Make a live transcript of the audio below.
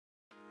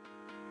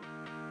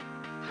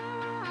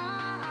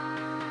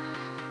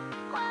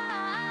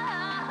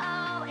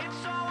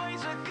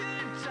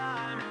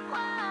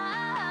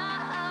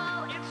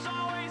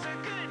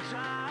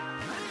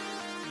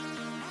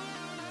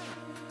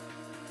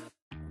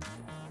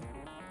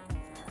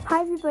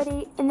Hi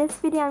everybody, in this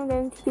video I'm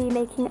going to be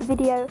making a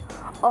video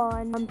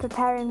on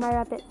preparing my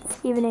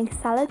rabbit's evening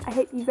salad. I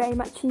hope you very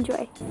much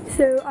enjoy.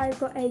 So I've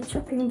got a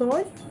chopping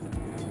board,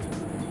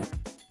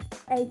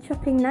 a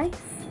chopping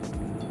knife,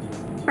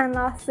 and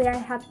lastly I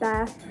have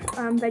their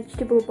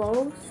vegetable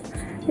bowls.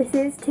 This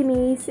is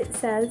Timmy's, it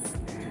says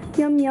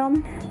yum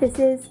yum. This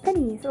is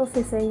Penny's,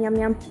 also saying yum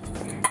yum.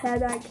 They're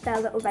like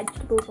their little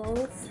vegetable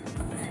bowls.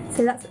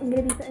 So that's what I'm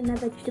going to be putting their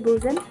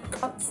vegetables in.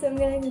 So I'm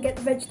going to get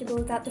the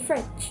vegetables out the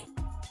fridge.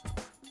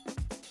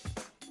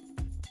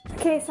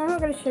 Okay, so I'm not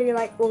going to show you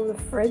like all the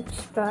fridge,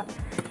 but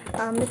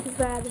this is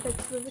where the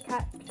vegetables are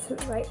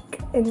kept, like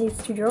in these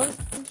two drawers.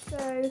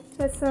 So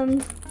there's some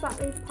flat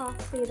leaf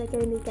parsley they're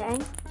going to be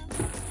getting.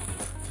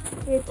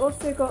 We've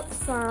also got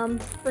some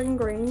spring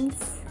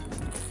greens.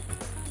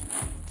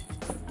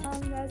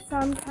 There's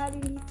some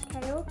curly leaf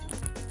kale.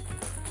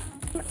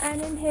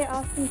 And in here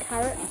are some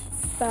carrots,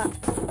 but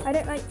I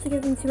don't like to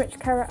give them too much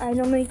carrot. I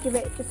normally give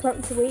it just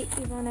once a week,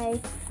 either on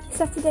a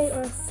Saturday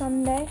or a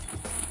Sunday.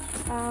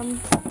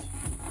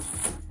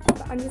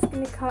 But I'm just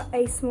going to cut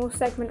a small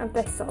segment of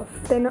this off.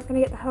 They're not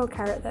going to get the whole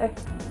carrot though.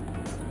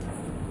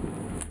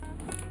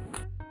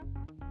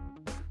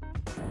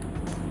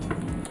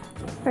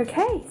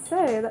 Okay,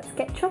 so let's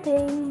get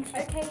chopping.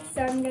 Okay,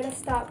 so I'm going to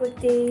start with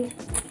the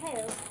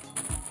kale.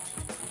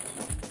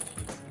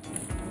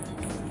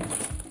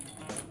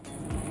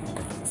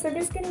 So I'm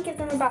just going to give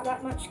them about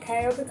that much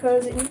kale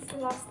because it needs to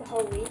last the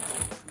whole week.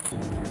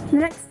 The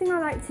next thing I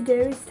like to do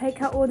is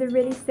take out all the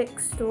really thick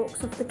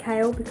stalks off the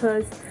kale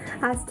because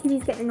as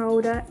Timmy's getting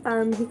older,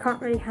 he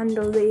can't really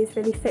handle these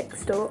really thick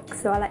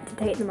stalks, so I like to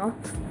take them off.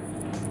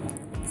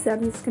 So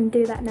I'm just going to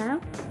do that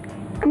now.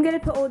 I'm going to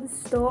put all the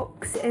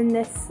stalks in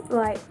this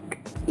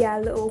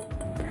little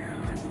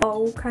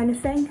bowl kind of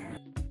thing.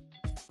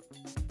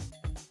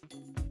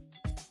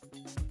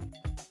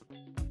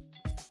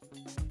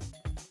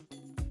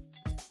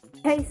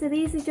 Okay, so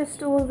these are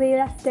just all the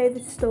leftover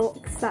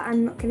stalks that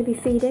I'm not going to be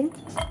feeding.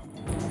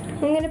 I'm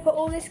going to put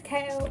all this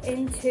kale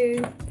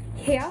into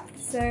here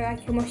so I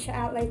can wash it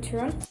out later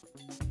on.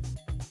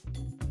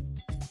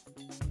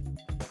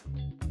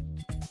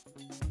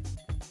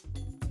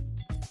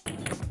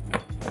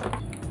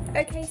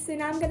 Okay, so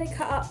now I'm going to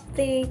cut up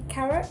the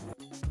carrot.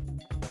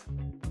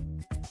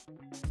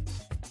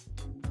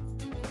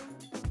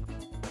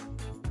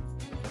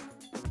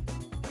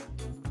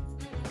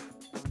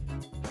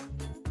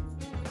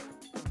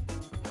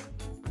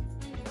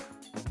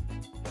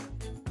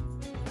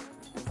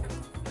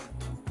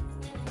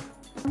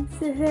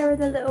 So here are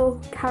the little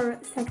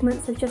carrot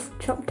segments I've just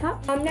chopped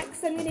up.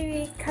 Next I'm going to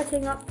be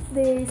cutting up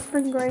the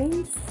spring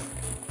greens.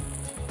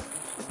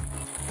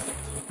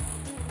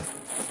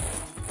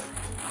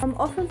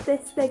 Off of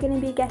this they're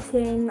going to be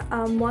getting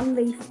one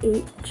leaf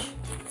each,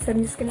 so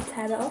I'm just going to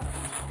tear that off.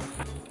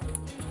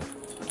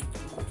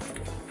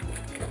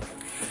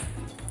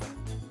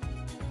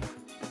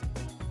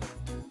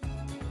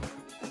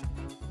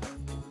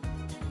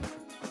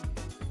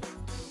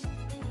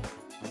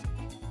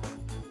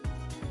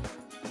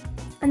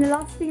 And the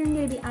last thing I'm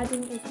going to be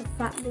adding is the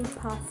flat leaf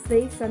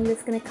parsley, so I'm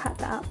just going to cut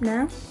that up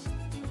now.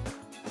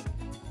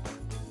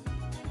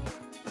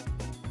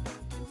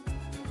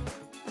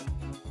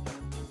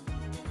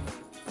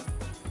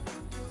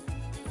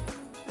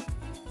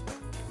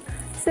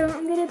 So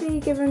I'm going to be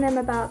giving them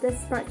about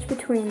this much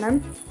between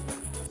them.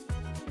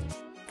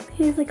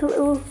 Here's like a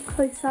little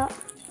close-up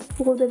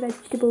of all the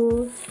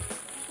vegetables.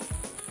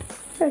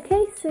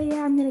 Okay, so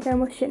yeah, I'm going to go and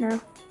wash it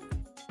now.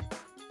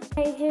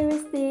 Okay, here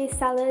is the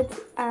salad.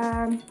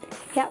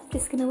 Yep,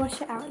 just going to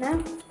wash it out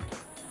now.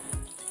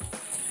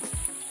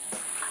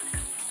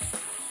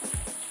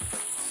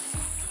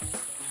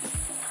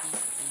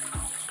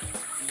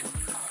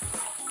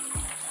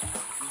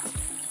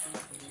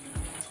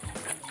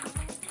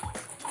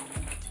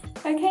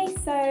 Okay,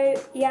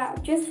 so yeah,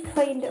 I've just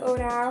cleaned it all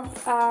now.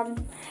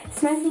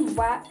 It's nice and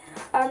wet.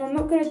 I'm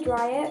not going to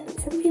dry it.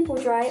 Some people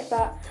dry it,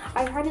 but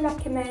I kind of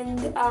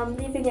recommend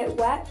leaving it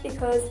wet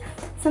because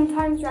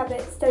sometimes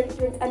rabbits don't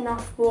drink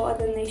enough water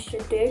than they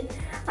should do,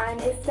 and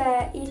if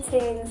they're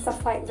eating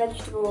stuff like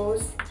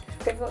vegetables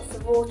with lots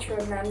of water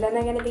in them, then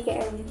they're going to be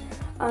getting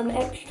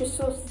extra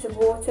sources of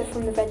water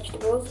from the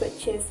vegetables,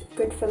 which is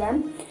good for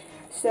them.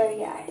 So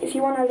yeah, if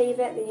you want to leave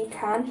it, then you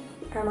can.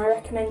 I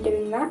recommend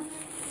doing that.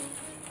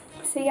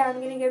 So yeah, I'm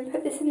going to go and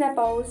put this in their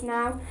bowls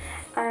now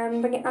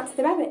and bring it out to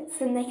the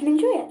rabbits and they can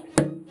enjoy it.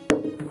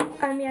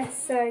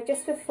 Yes, so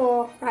just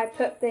before I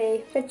put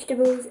the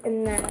vegetables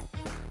in the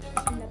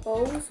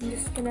bowls, I'm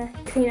just going to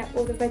clean up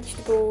all the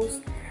vegetables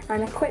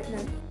and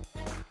equipment.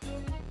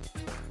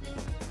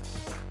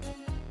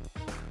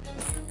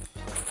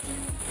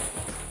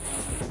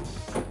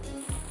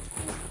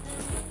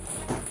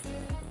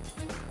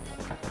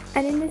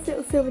 And in this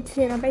little silver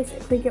tin I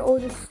basically get all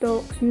the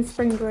stalks from the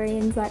spring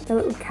greens, like the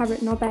little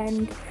carrot knob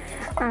end,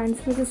 and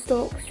some of the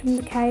stalks from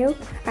the kale,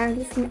 and I'm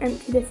just going to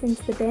empty this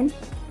into the bin.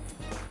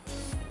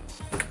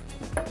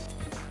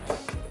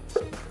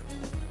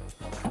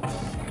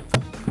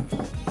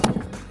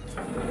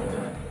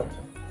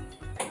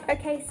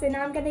 Okay, so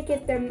now I'm going to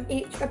give them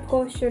each a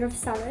portion of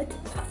salad.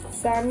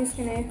 So I'm just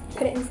going to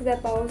put it into their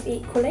bowls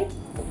equally.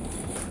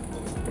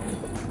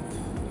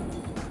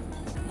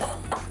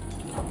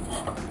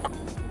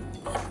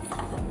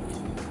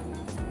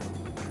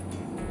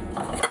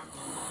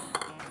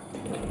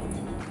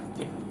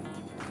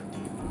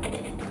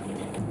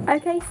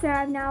 Okay, so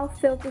I've now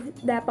filled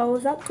their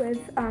bowls up with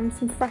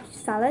some fresh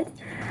salad.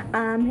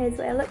 Here's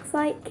what it looks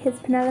like. Here's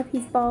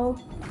Penelope's bowl.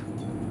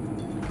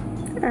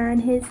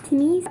 And here's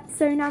Timmy's.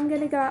 So now I'm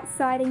going to go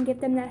outside and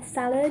give them their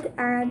salad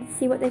and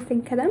see what they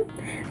think of them.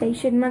 They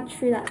should munch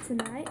through that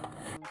tonight.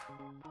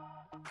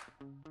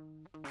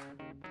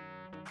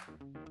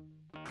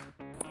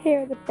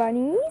 Here are the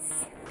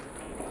bunnies.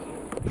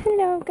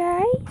 Hello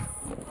guys.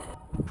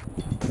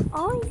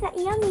 Oh, is that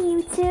yummy,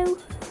 you two?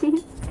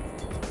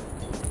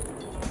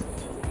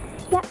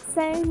 Yep,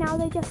 so now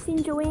they're just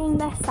enjoying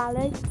their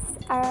salads.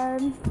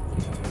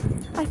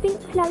 I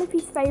think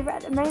Penelope's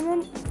favourite at the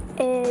moment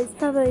is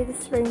probably the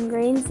spring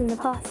greens and the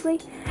parsley,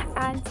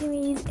 and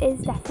Timmy's is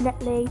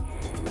definitely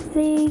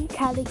the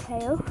curly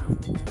kale.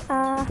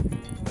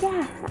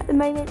 Yeah, at the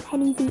moment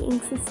Penny's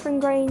eating some spring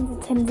greens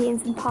and Tim's eating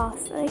some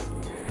parsley.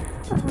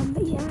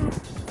 But yeah,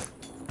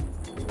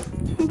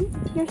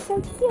 you're so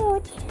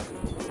cute.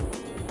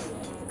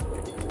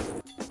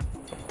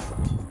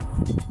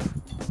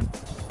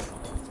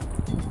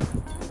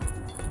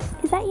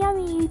 Is that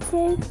yummy, you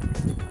two?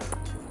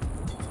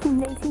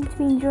 They seem to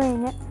be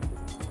enjoying it.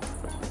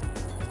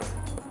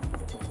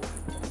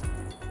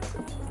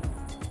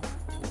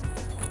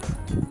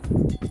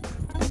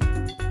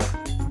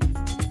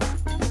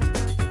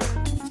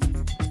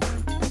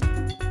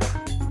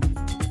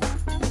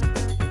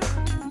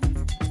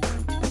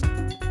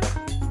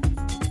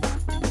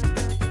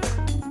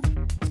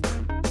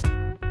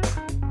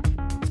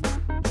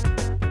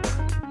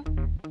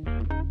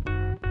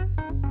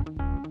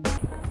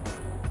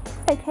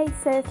 Okay,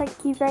 so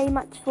thank you very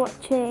much for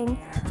watching.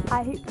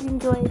 I hope you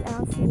enjoyed, and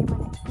I'll see you in my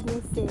next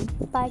video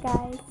soon. Bye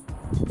guys.